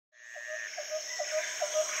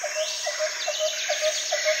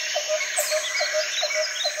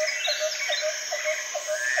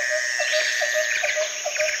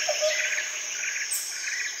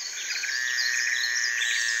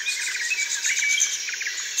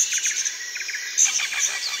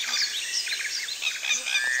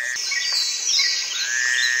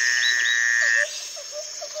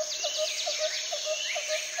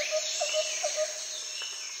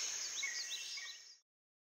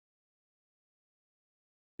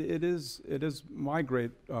It is my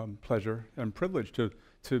great pleasure and privilege to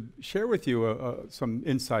share with you some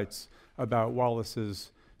insights about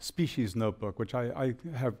Wallace's Species Notebook, which I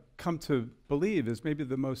have come to believe is maybe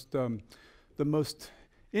the most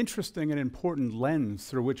interesting and important lens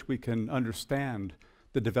through which we can understand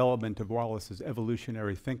the development of Wallace's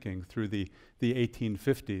evolutionary thinking through the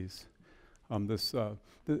 1850s.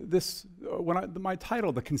 My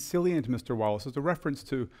title, The Consilience, Mr. Wallace, is a reference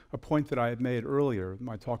to a point that I had made earlier in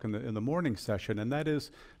my talk in the morning session, and that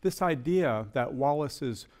is this idea that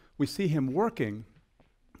we see him working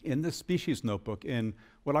in this Species Notebook in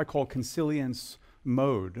what I call consilience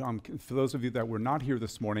mode. For those of you that were not here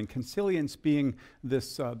this morning, consilience being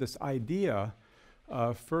this idea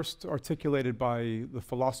first articulated by the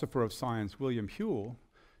philosopher of science William Whewell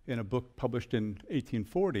in a book published in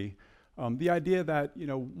 1840. The idea that,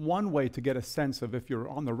 one way to get a sense of if you're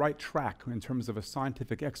on the right track in terms of a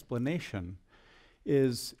scientific explanation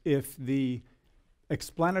is if the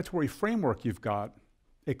explanatory framework you've got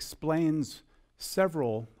explains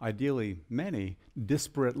several, ideally many,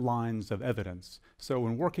 disparate lines of evidence. So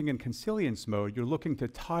when working in consilience mode, you're looking to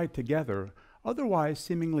tie together otherwise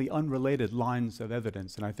seemingly unrelated lines of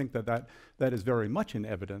evidence. And I think that is very much in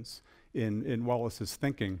evidence in Wallace's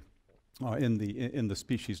thinking in the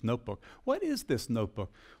Species Notebook. What is this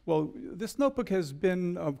notebook? Well, this notebook has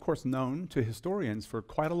been, of course, known to historians for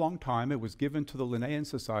quite a long time. It was given to the Linnaean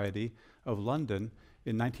Society of London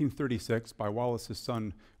in 1936 by Wallace's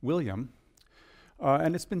son, William.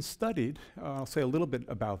 And it's been studied. I'll say a little bit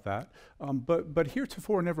about that, but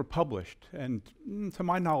heretofore never published, and to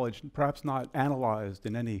my knowledge, perhaps not analyzed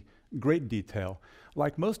in any great detail.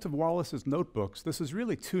 Like most of Wallace's notebooks, this is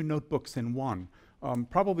really two notebooks in one,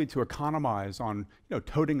 probably to economize on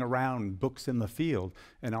toting around books in the field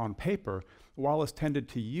and on paper. Wallace tended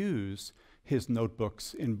to use his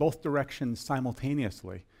notebooks in both directions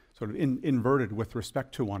simultaneously, sort of inverted with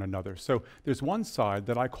respect to one another. So there's one side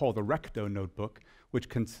that I call the recto notebook, which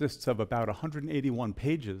consists of about 181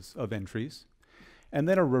 pages of entries, and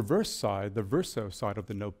then a reverse side, the verso side of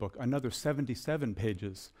the notebook, another 77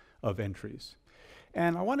 pages of entries.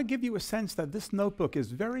 And I want to give you a sense that this notebook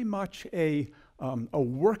is very much a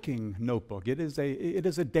working notebook. It is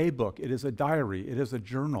a day book, it is a diary, it is a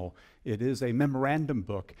journal, it is a memorandum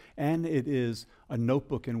book, and it is a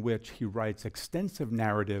notebook in which he writes extensive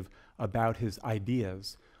narrative about his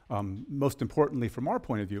ideas. Most importantly, from my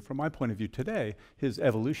point of view today, his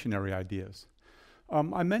evolutionary ideas.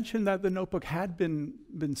 I mentioned that the notebook had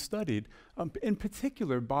been studied, in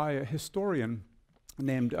particular by a historian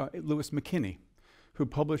named Louis McKinney, who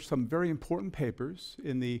published some very important papers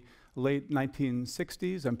in the late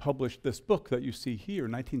 1960s and published this book that you see here,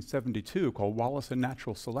 1972, called Wallace and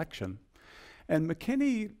Natural Selection. And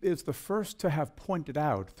McKinney is the first to have pointed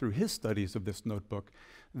out through his studies of this notebook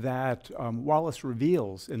that Wallace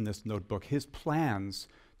reveals in this notebook his plans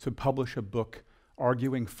to publish a book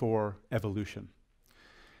arguing for evolution.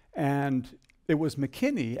 And it was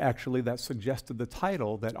McKinney, actually, that suggested the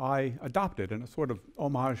title that I adopted in a sort of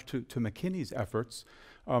homage to McKinney's efforts.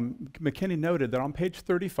 McKinney noted that on page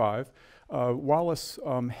 35, Wallace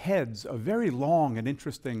heads a very long and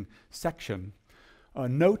interesting section, a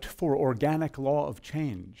note for organic law of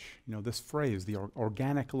change. This phrase, the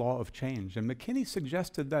organic law of change. And McKinney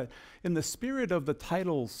suggested that in the spirit of the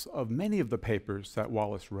titles of many of the papers that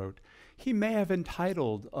Wallace wrote, he may have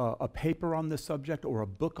entitled a paper on this subject or a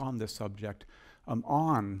book on this subject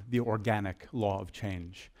on the organic law of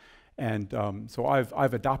change. And so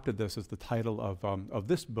I've adopted this as the title of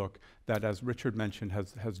this book that, as Richard mentioned,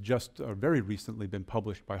 has just very recently been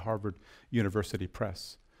published by Harvard University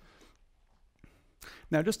Press.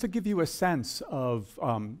 Now, just to give you a sense of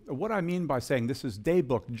what I mean by saying this is day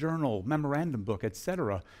book, journal, memorandum book,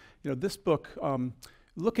 etc., this book,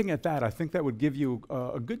 looking at that, I think that would give you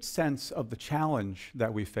a good sense of the challenge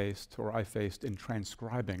that we faced, or I faced, in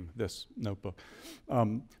transcribing this notebook.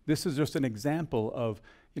 This is just an example of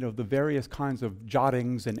the various kinds of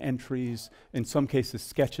jottings and entries, in some cases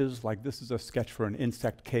sketches, like this is a sketch for an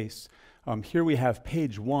insect case. Here we have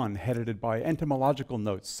page 1 headed by entomological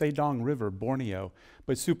notes, Sedong River, Borneo,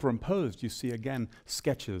 but superimposed you see again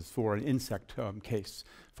sketches for an insect case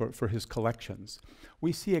for his collections.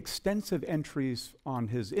 We see extensive entries on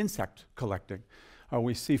his insect collecting.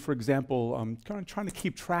 We see, for example, kind of trying to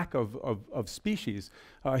keep track of species.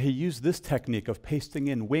 He used this technique of pasting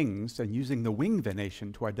in wings and using the wing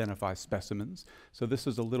venation to identify specimens. So this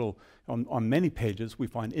is a little, on many pages, we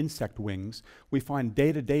find insect wings. We find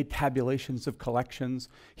day-to-day tabulations of collections.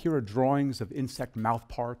 Here are drawings of insect mouth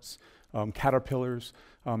parts. caterpillars.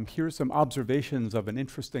 Here's some observations of an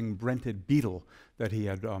interesting Brented beetle that he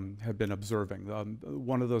had been observing.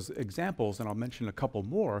 One of those examples, and I'll mention a couple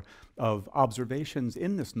more, of observations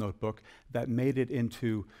in this notebook that made it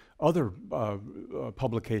into other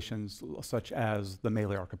publications, such as the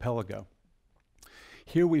Malay Archipelago.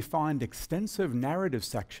 Here we find extensive narrative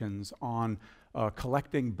sections on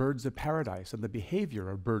collecting birds of paradise and the behavior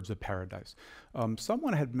of birds of paradise.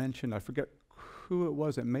 Someone had mentioned, I forget who it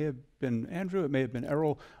was, it may have been Andrew, it may have been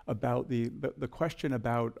Errol, about the question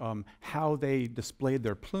about how they displayed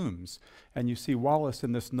their plumes. And you see Wallace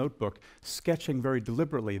in this notebook sketching very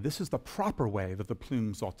deliberately, this is the proper way that the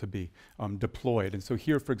plumes ought to be deployed. And so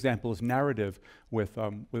here, for example, is narrative with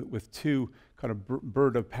two kind of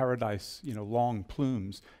bird of paradise, long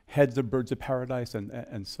plumes, heads of birds of paradise,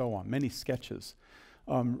 and so on, many sketches.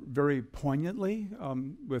 Very poignantly,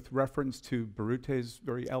 with reference to Barute's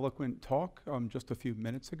very eloquent talk just a few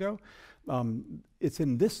minutes ago, it's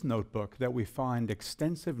in this notebook that we find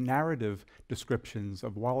extensive narrative descriptions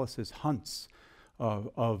of Wallace's hunts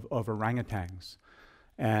of orangutans.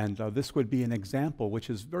 And this would be an example, which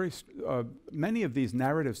is many of these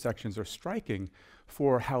narrative sections are striking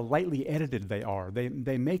for how lightly edited they are.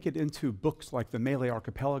 They make it into books like the Malay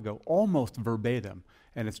Archipelago almost verbatim.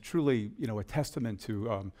 And it's truly, a testament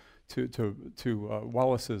to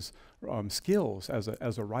Wallace's skills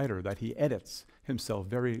as a writer, that he edits himself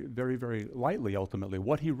very, very, very lightly. Ultimately,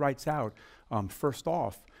 what he writes out first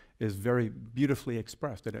off is very beautifully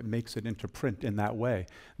expressed, and it makes it into print in that way.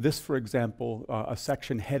 This, for example, a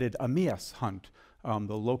section headed Amias hunt, a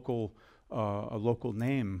local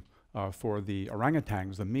name for the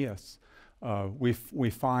orangutans, Amias. We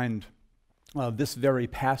find this very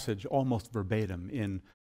passage almost verbatim in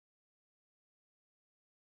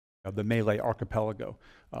the Malay Archipelago,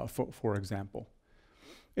 for example.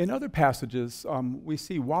 In other passages, we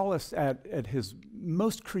see Wallace at his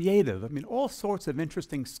most creative. All sorts of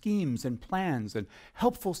interesting schemes and plans and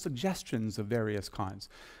helpful suggestions of various kinds.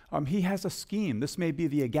 He has a scheme, this may be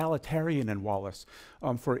the egalitarian in Wallace,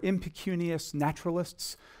 for impecunious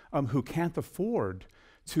naturalists who can't afford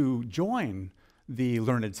to join the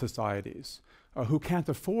learned societies, who can't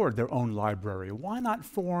afford their own library. Why not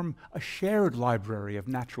form a shared library of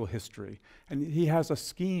natural history? And he has a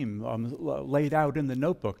scheme laid out in the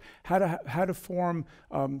notebook, how to form,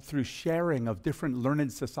 through sharing of different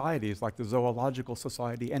learned societies, like the Zoological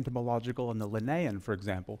Society, Entomological, and the Linnaean, for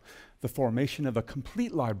example, the formation of a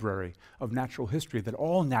complete library of natural history that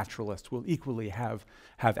all naturalists will equally have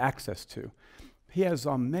access to. He has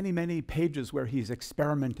many, many pages where he's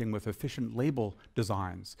experimenting with efficient label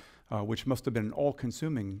designs, which must have been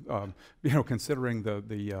all-consuming, considering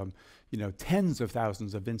the tens of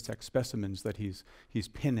thousands of insect specimens that he's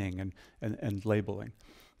pinning and labeling.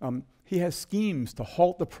 He has schemes to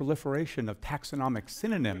halt the proliferation of taxonomic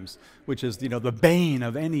synonyms, which is the bane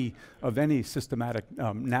of any systematic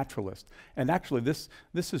naturalist. And actually, this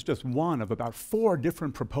is just one of about 4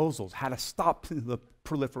 different proposals how to stop the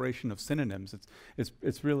proliferation of synonyms.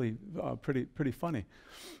 It's really pretty funny.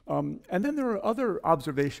 And then there are other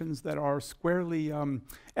observations that are squarely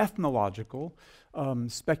ethnological.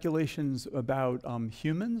 Speculations about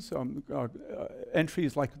humans,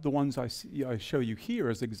 entries like the ones I show you here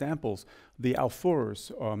as examples, the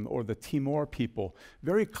Alfurs or the Timor people,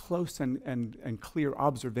 very close and clear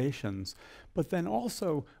observations. But then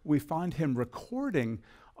also we find him recording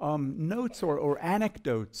notes or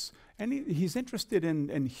anecdotes, and he's interested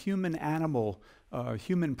in human-animal,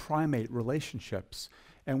 human-primate relationships.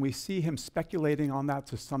 And we see him speculating on that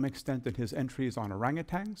to some extent in his entries on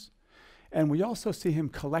orangutans. And we also see him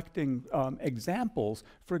collecting examples.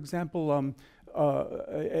 For example,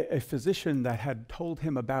 a physician that had told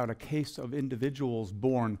him about a case of individuals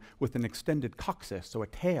born with an extended coccyx, so a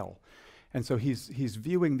tail. And so he's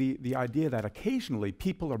viewing the idea that occasionally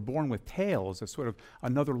people are born with tails as sort of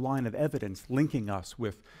another line of evidence linking us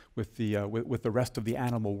with the rest of the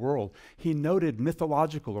animal world. He noted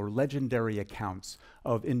mythological or legendary accounts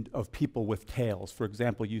of people with tails. For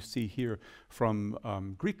example, you see here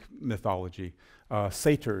from Greek mythology,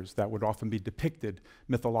 satyrs that would often be depicted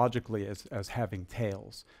mythologically as having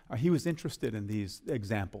tails. He was interested in these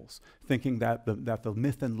examples, thinking that the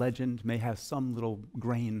myth and legend may have some little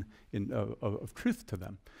grain of truth to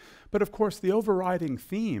them. But of course, the overriding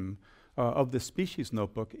theme of the Species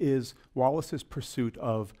Notebook is Wallace's pursuit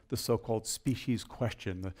of the so-called species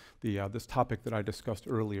question, this topic that I discussed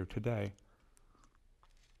earlier today.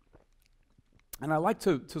 And I like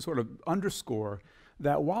to sort of underscore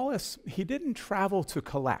that Wallace, he didn't travel to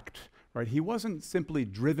collect, right? He wasn't simply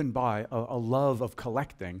driven by a love of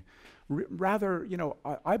collecting. Rather,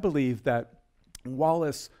 I believe that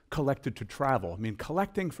Wallace collected to travel. I mean,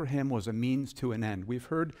 collecting for him was a means to an end. We've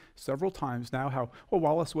heard several times now how, well,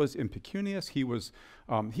 Wallace was impecunious. He was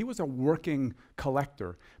a working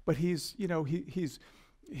collector, but he's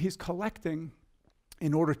collecting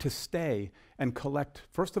in order to stay and collect,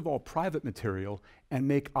 first of all, private material and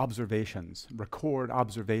make observations, record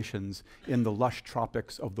observations in the lush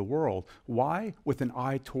tropics of the world. Why? With an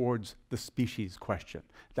eye towards the species question.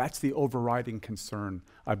 That's the overriding concern,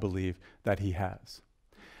 I believe, that he has.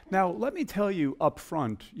 Now, let me tell you up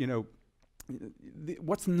front,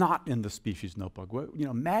 what's not in the species notebook.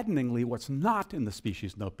 Maddeningly, what's not in the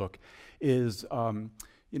species notebook is,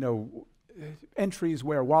 entries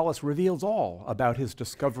where Wallace reveals all about his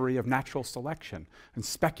discovery of natural selection and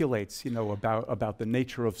speculates, about the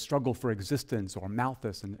nature of struggle for existence or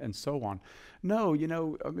Malthus and so on. No,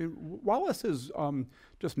 Wallace is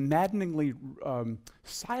just maddeningly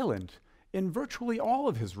silent in virtually all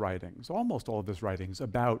of his writings, almost all of his writings,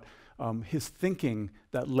 about his thinking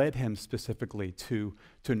that led him specifically to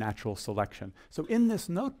natural selection. So in this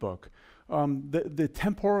notebook, the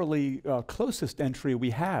temporally closest entry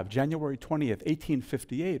we have, January 20th,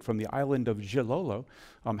 1858, from the island of Gilolo,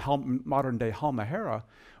 modern-day Halmahera,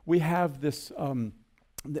 we have this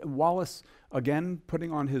Wallace, again,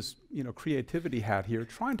 putting on his creativity hat here,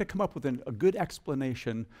 trying to come up with a good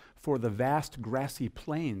explanation for the vast grassy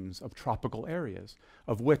plains of tropical areas,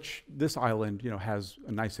 of which this island has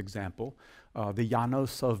a nice example. The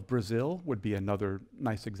Llanos of Brazil would be another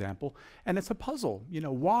nice example. And it's a puzzle.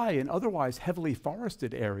 Why in otherwise heavily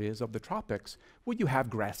forested areas of the tropics would you have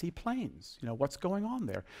grassy plains? What's going on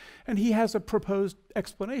there? And he has a proposed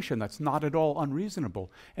explanation that's not at all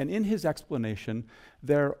unreasonable. And in his explanation,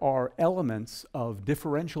 there are elements of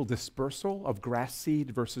differential dispersal of grass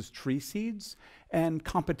seed versus tree seeds and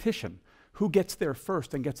competition. Who gets there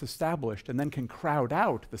first and gets established and then can crowd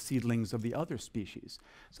out the seedlings of the other species.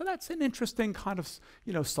 So that's an interesting kind of,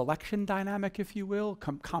 selection dynamic, if you will,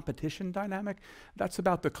 competition dynamic. That's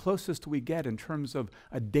about the closest we get in terms of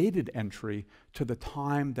a dated entry to the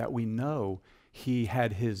time that we know he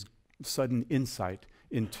had his sudden insight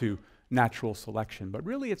into natural selection. But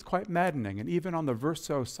really, it's quite maddening. And even on the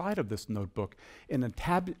verso side of this notebook, in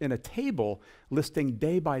a table listing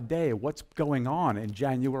day by day what's going on in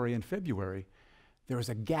January and February, there is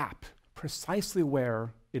a gap precisely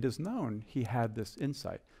where it is known he had this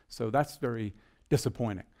insight. So that's very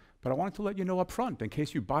disappointing. But I wanted to let you know up front, in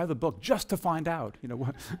case you buy the book just to find out,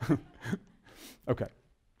 what. Okay.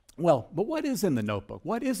 Well, but what is in the notebook?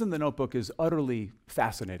 What is in the notebook is utterly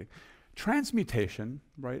fascinating. Transmutation,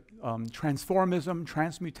 right? Transformism,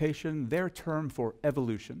 transmutation, their term for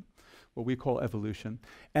evolution, what we call evolution,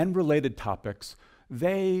 and related topics,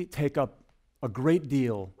 they take up a great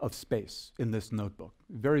deal of space in this notebook.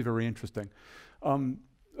 Very, very interesting.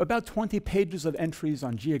 About 20 pages of entries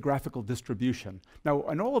on geographical distribution. Now,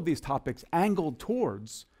 and all of these topics angled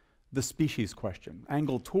towards the species question,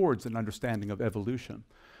 angled towards an understanding of evolution.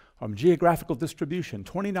 Geographical distribution,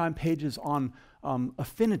 29 pages on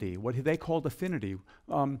affinity, what they called affinity,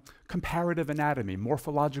 comparative anatomy,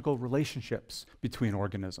 morphological relationships between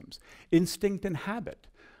organisms, instinct and habit,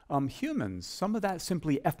 humans, some of that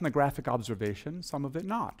simply ethnographic observation, some of it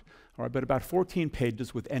not, all right, but about 14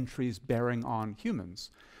 pages with entries bearing on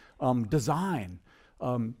humans. Design,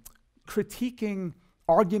 critiquing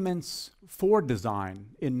arguments for design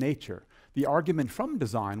in nature. The argument from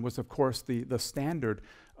design was, of course, the standard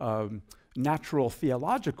natural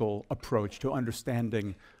theological approach to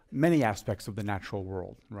understanding many aspects of the natural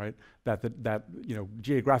world, right? That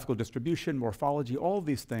geographical distribution, morphology, all of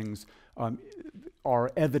these things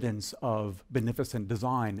are evidence of beneficent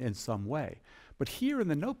design in some way. But here in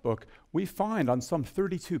the notebook, we find on some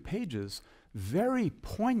 32 pages very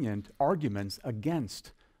poignant arguments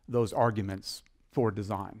against those arguments for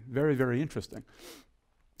design. Very, very interesting.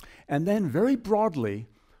 And then very broadly,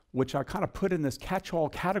 which I kind of put in this catch-all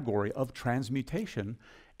category of transmutation,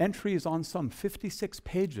 entries on some 56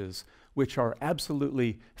 pages, which are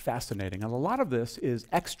absolutely fascinating. And a lot of this is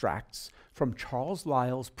extracts from Charles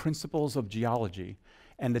Lyell's Principles of Geology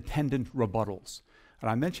and attendant rebuttals. And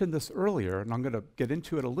I mentioned this earlier, and I'm going to get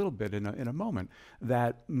into it a little bit in a moment,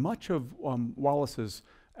 that much of Wallace's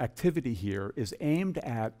activity here is aimed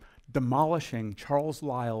at demolishing Charles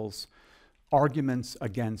Lyell's arguments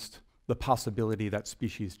against the possibility that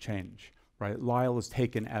species change, right? Lyell is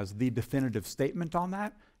taken as the definitive statement on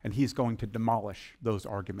that, and he's going to demolish those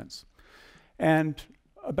arguments. And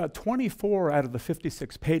about 24 out of the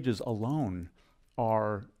 56 pages alone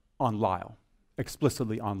are on Lyell,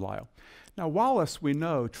 explicitly on Lyell. Now, Wallace, we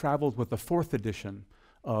know, traveled with the 4th edition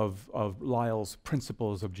of Lyell's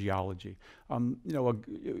principles of geology.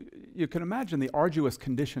 You can imagine the arduous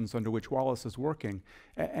conditions under which Wallace is working,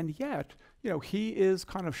 and yet, he is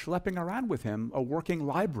kind of schlepping around with him a working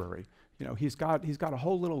library. He's got a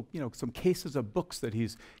whole little, some cases of books that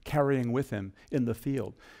he's carrying with him in the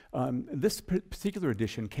field. This particular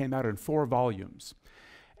edition came out in 4 volumes.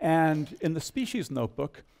 And in the Species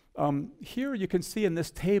Notebook, here you can see in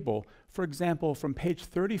this table, for example, from page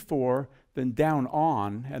 34, then down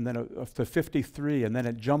on, and then up to 53, and then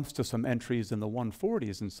it jumps to some entries in the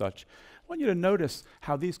 140s and such. I want you to notice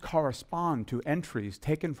how these correspond to entries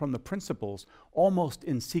taken from the principles almost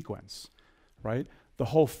in sequence, right? The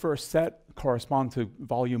whole first set corresponds to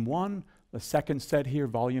volume 1, the second set here,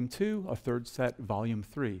 volume 2, a third set, volume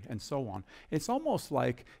 3, and so on. It's almost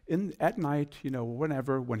like at night,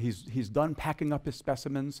 whenever, when he's done packing up his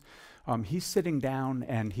specimens, he's sitting down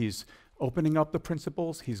and he's opening up the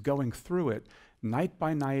principles, he's going through it night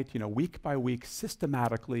by night, week by week,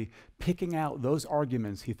 systematically picking out those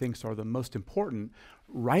arguments he thinks are the most important,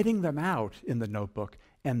 writing them out in the notebook,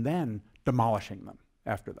 and then demolishing them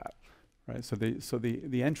after that. Right? So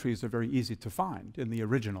the entries are very easy to find in the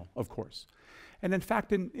original, of course. And in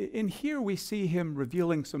fact, in here we see him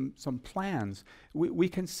revealing some plans. We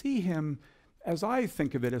can see him, as I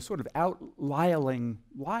think of it, as sort of out-Lyelling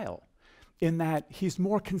Lyell, in that he's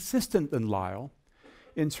more consistent than Lyell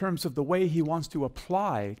in terms of the way he wants to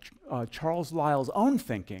apply Charles Lyell's own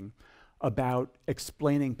thinking about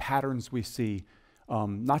explaining patterns we see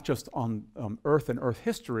not just on Earth and Earth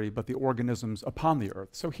history, but the organisms upon the Earth.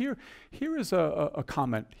 So here is a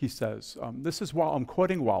comment he says. This is while I'm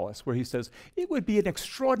quoting Wallace, where he says, "It would be an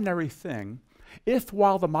extraordinary thing if,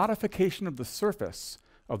 while the modification of the surface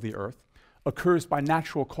of the Earth occurs by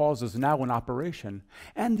natural causes now in operation,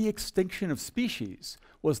 and the extinction of species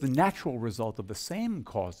was the natural result of the same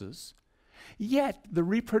causes, yet the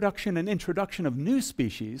reproduction and introduction of new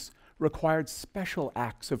species required special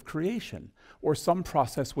acts of creation, or some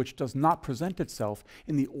process which does not present itself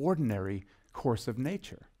in the ordinary course of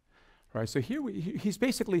nature." Right? So here he's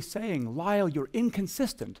basically saying, Lyell, you're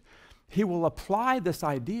inconsistent. He will apply this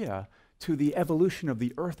idea to the evolution of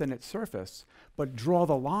the Earth and its surface, but draw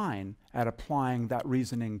the line at applying that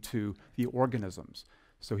reasoning to the organisms.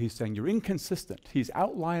 So he's saying you're inconsistent. He's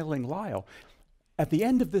out-Lyelling Lyell. At the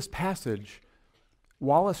end of this passage,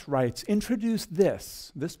 Wallace writes, "Introduce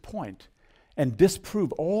this point, and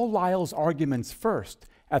disprove all Lyell's arguments first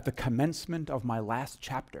at the commencement of my last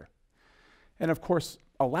chapter." And of course,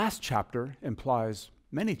 a last chapter implies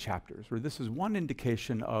many chapters, where this is one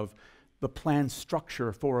indication of the planned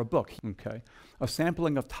structure for a book, okay? A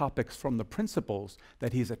sampling of topics from the principles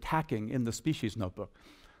that he's attacking in the Species Notebook.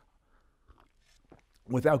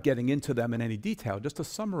 Without getting into them in any detail, just a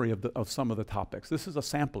summary of some of the topics. This is a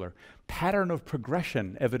sampler. Pattern of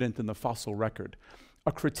progression evident in the fossil record.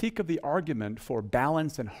 A critique of the argument for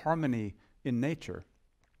balance and harmony in nature.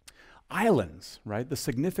 Islands, right? The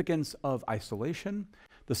significance of isolation,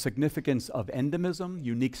 the significance of endemism,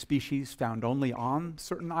 unique species found only on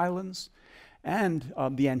certain islands, and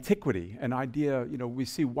the antiquity, an idea, we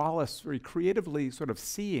see Wallace very creatively sort of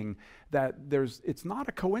seeing that it's not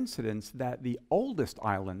a coincidence that the oldest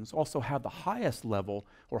islands also have the highest level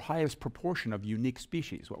or highest proportion of unique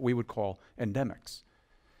species, what we would call endemics.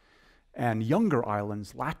 And younger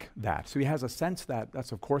islands lack that. So he has a sense that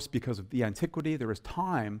that's, of course, because of the antiquity, there is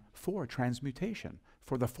time for transmutation,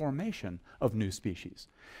 for the formation of new species.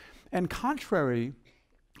 And contrary,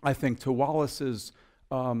 I think, to Wallace's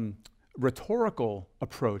rhetorical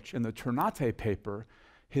approach in the Ternate paper,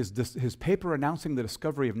 his paper announcing the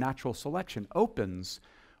discovery of natural selection opens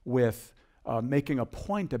with making a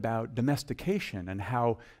point about domestication and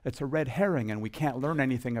how it's a red herring and we can't learn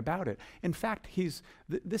anything about it. In fact,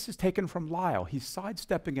 this is taken from Lyell. He's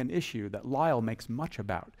sidestepping an issue that Lyell makes much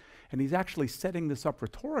about. And he's actually setting this up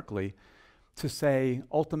rhetorically to say,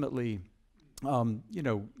 ultimately,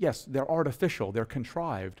 yes, they're artificial, they're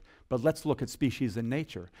contrived, but let's look at species in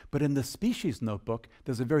nature. But in the Species Notebook,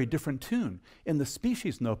 there's a very different tune. In the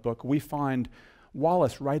Species Notebook, we find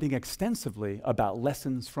Wallace writing extensively about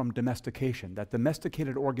lessons from domestication, that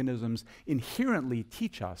domesticated organisms inherently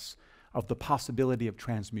teach us of the possibility of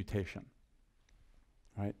transmutation,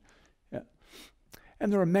 right? Yeah.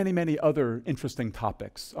 And there are many, many other interesting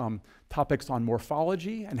topics. Topics on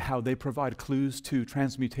morphology and how they provide clues to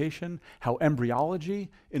transmutation, how embryology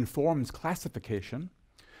informs classification,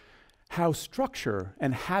 how structure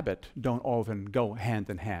and habit don't often go hand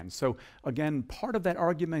in hand. So again, part of that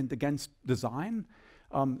argument against design,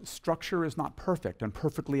 structure is not perfect and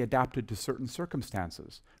perfectly adapted to certain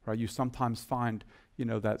circumstances, right? You sometimes find,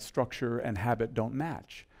 that structure and habit don't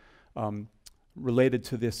match. related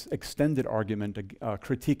to this extended argument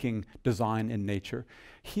critiquing design in nature,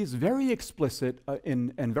 he's very explicit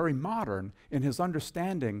and very modern in his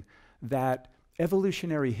understanding that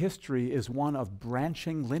evolutionary history is one of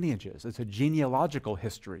branching lineages. It's a genealogical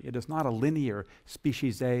history. It is not a linear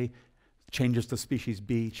species A changes to species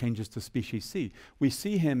B, changes to species C. We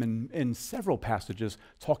see him in several passages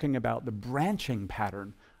talking about the branching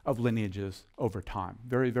pattern of lineages over time.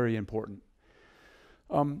 Very, very important.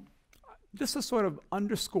 Just to sort of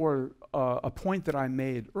underscore a point that I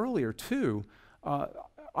made earlier too,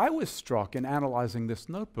 I was struck in analyzing this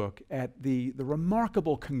notebook at the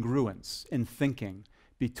remarkable congruence in thinking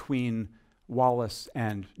between Wallace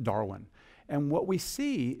and Darwin. And what we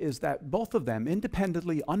see is that both of them,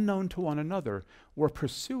 independently unknown to one another, were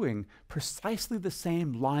pursuing precisely the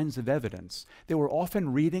same lines of evidence. They were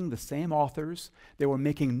often reading the same authors. They were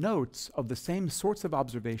making notes of the same sorts of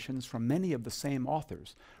observations from many of the same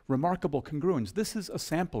authors. Remarkable congruence. This is a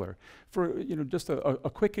sampler. For just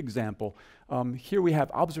a quick example, here we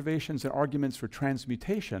have observations and arguments for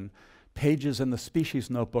transmutation, pages in the species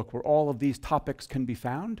notebook where all of these topics can be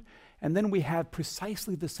found. And then we have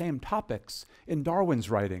precisely the same topics in Darwin's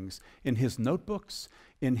writings, in his notebooks,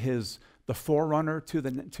 in the forerunner to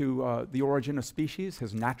the Origin of Species,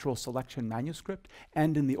 his natural selection manuscript,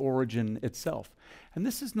 and in the Origin itself. And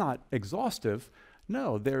this is not exhaustive.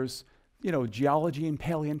 No, there's geology and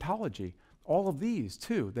paleontology. All of these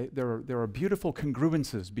too. There are beautiful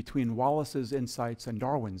congruences between Wallace's insights and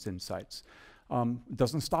Darwin's insights.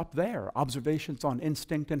 Doesn't stop there. Observations on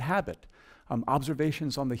instinct and habit.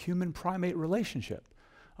 Observations on the human-primate relationship,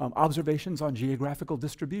 observations on geographical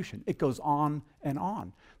distribution. It goes on and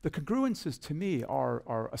on. The congruences, to me,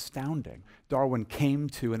 are astounding. Darwin came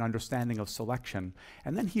to an understanding of selection,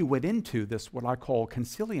 and then he went into this, what I call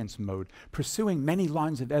consilience mode, pursuing many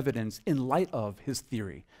lines of evidence in light of his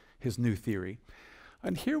theory, his new theory.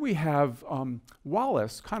 And here we have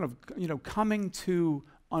Wallace kind of, coming to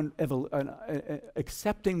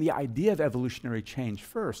accepting the idea of evolutionary change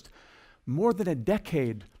first, more than a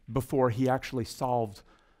decade before he actually solved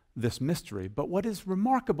this mystery. But what is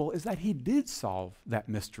remarkable is that he did solve that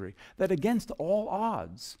mystery, that against all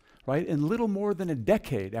odds, right, in little more than a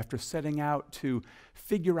decade after setting out to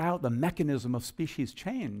figure out the mechanism of species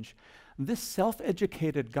change, this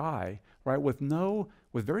self-educated guy, right, with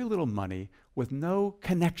very little money, with no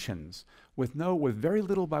connections, with very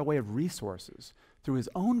little by way of resources, through his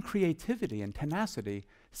own creativity and tenacity,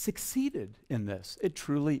 succeeded in this. It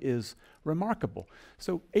truly is remarkable.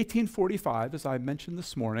 So 1845, as I mentioned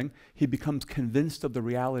this morning, he becomes convinced of the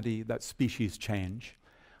reality that species change,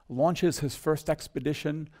 launches his first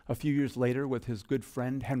expedition a few years later with his good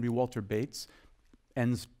friend Henry Walter Bates,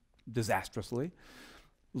 ends disastrously,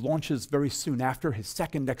 launches very soon after his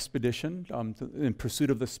second expedition in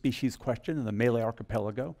pursuit of the species question in the Malay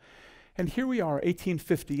Archipelago. And here we are,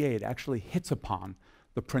 1858, actually hits upon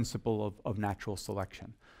the principle of natural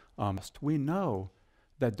selection. We know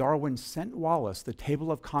that Darwin sent Wallace the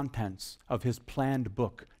table of contents of his planned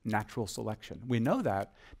book, Natural Selection. We know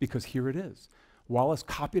that because here it is. Wallace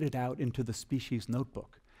copied it out into the species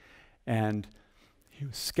notebook. And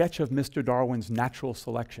sketch of Mr. Darwin's natural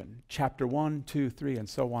selection, chapter 1, 2, 3, and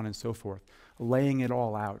so on and so forth, laying it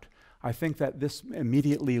all out. I think that this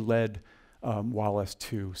immediately led Wallace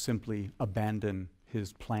to simply abandon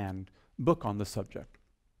his planned book on the subject.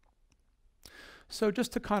 So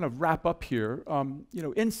just to kind of wrap up here,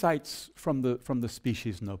 insights from the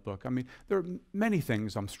species notebook. I mean, there are many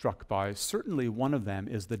things I'm struck by. Certainly one of them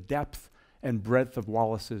is the depth and breadth of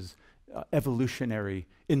Wallace's evolutionary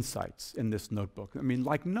insights in this notebook. I mean,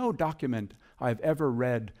 like no document I've ever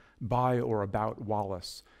read by or about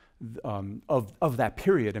Wallace of that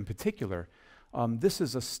period in particular, this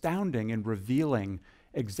is astounding in revealing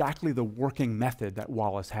exactly the working method that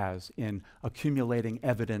Wallace has in accumulating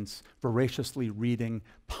evidence, voraciously reading,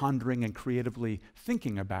 pondering, and creatively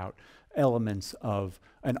thinking about elements of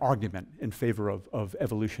an argument in favor of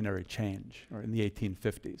evolutionary change, or in the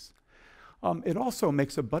 1850s. It also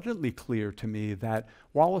makes abundantly clear to me that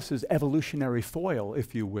Wallace's evolutionary foil,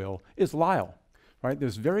 if you will, is Lyell, right?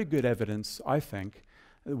 There's very good evidence, I think,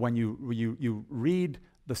 when you read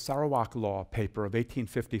the Sarawak Law paper of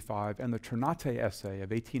 1855 and the Ternate essay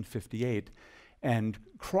of 1858 and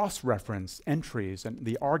cross-reference entries and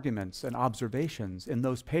the arguments and observations in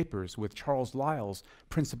those papers with Charles Lyell's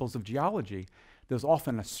Principles of Geology, there's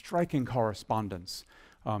often a striking correspondence.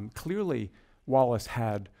 Clearly, Wallace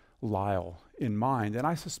had Lyell in mind, and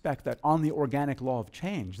I suspect that On the Organic Law of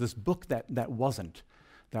Change, this book that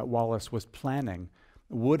Wallace was planning,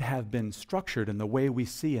 would have been structured in the way we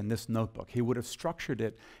see in this notebook. He would have structured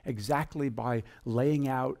it exactly by laying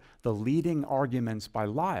out the leading arguments by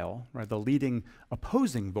Lyell, right, the leading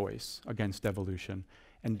opposing voice against evolution,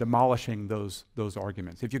 and demolishing those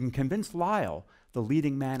arguments. If you can convince Lyell, the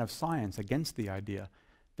leading man of science, against the idea,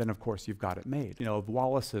 then of course you've got it made. You know, of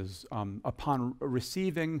Wallace's, upon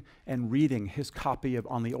receiving and reading his copy of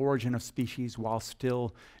On the Origin of Species while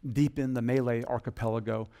still deep in the Malay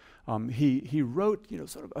archipelago, he wrote, you know,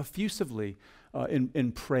 sort of effusively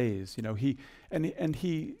in praise. You know, he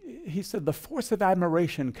said, "The force of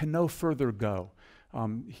admiration can no further go."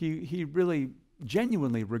 He really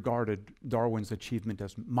genuinely regarded Darwin's achievement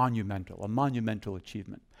as monumental, a monumental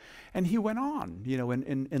achievement. And he went on, you know,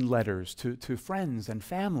 in letters to friends and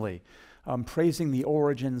family, praising the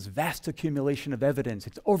Origin's vast accumulation of evidence,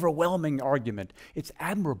 its overwhelming argument, its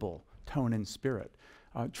admirable tone and spirit.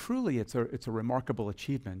 Truly, it's a remarkable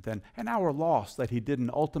achievement, and our loss that he didn't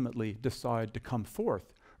ultimately decide to come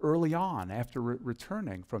forth early on after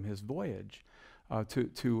returning from his voyage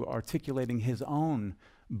to articulating his own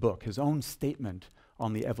book, his own statement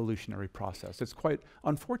on the evolutionary process. It's quite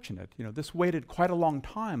unfortunate. You know, this waited quite a long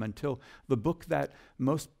time until the book that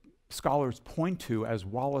most scholars point to as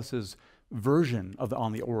Wallace's version of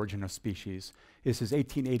On the Origin of Species is his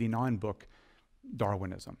 1889 book,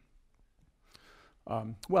 Darwinism.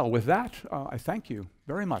 Well, with that, I thank you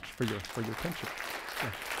very much for your attention.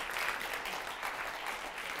 Yeah.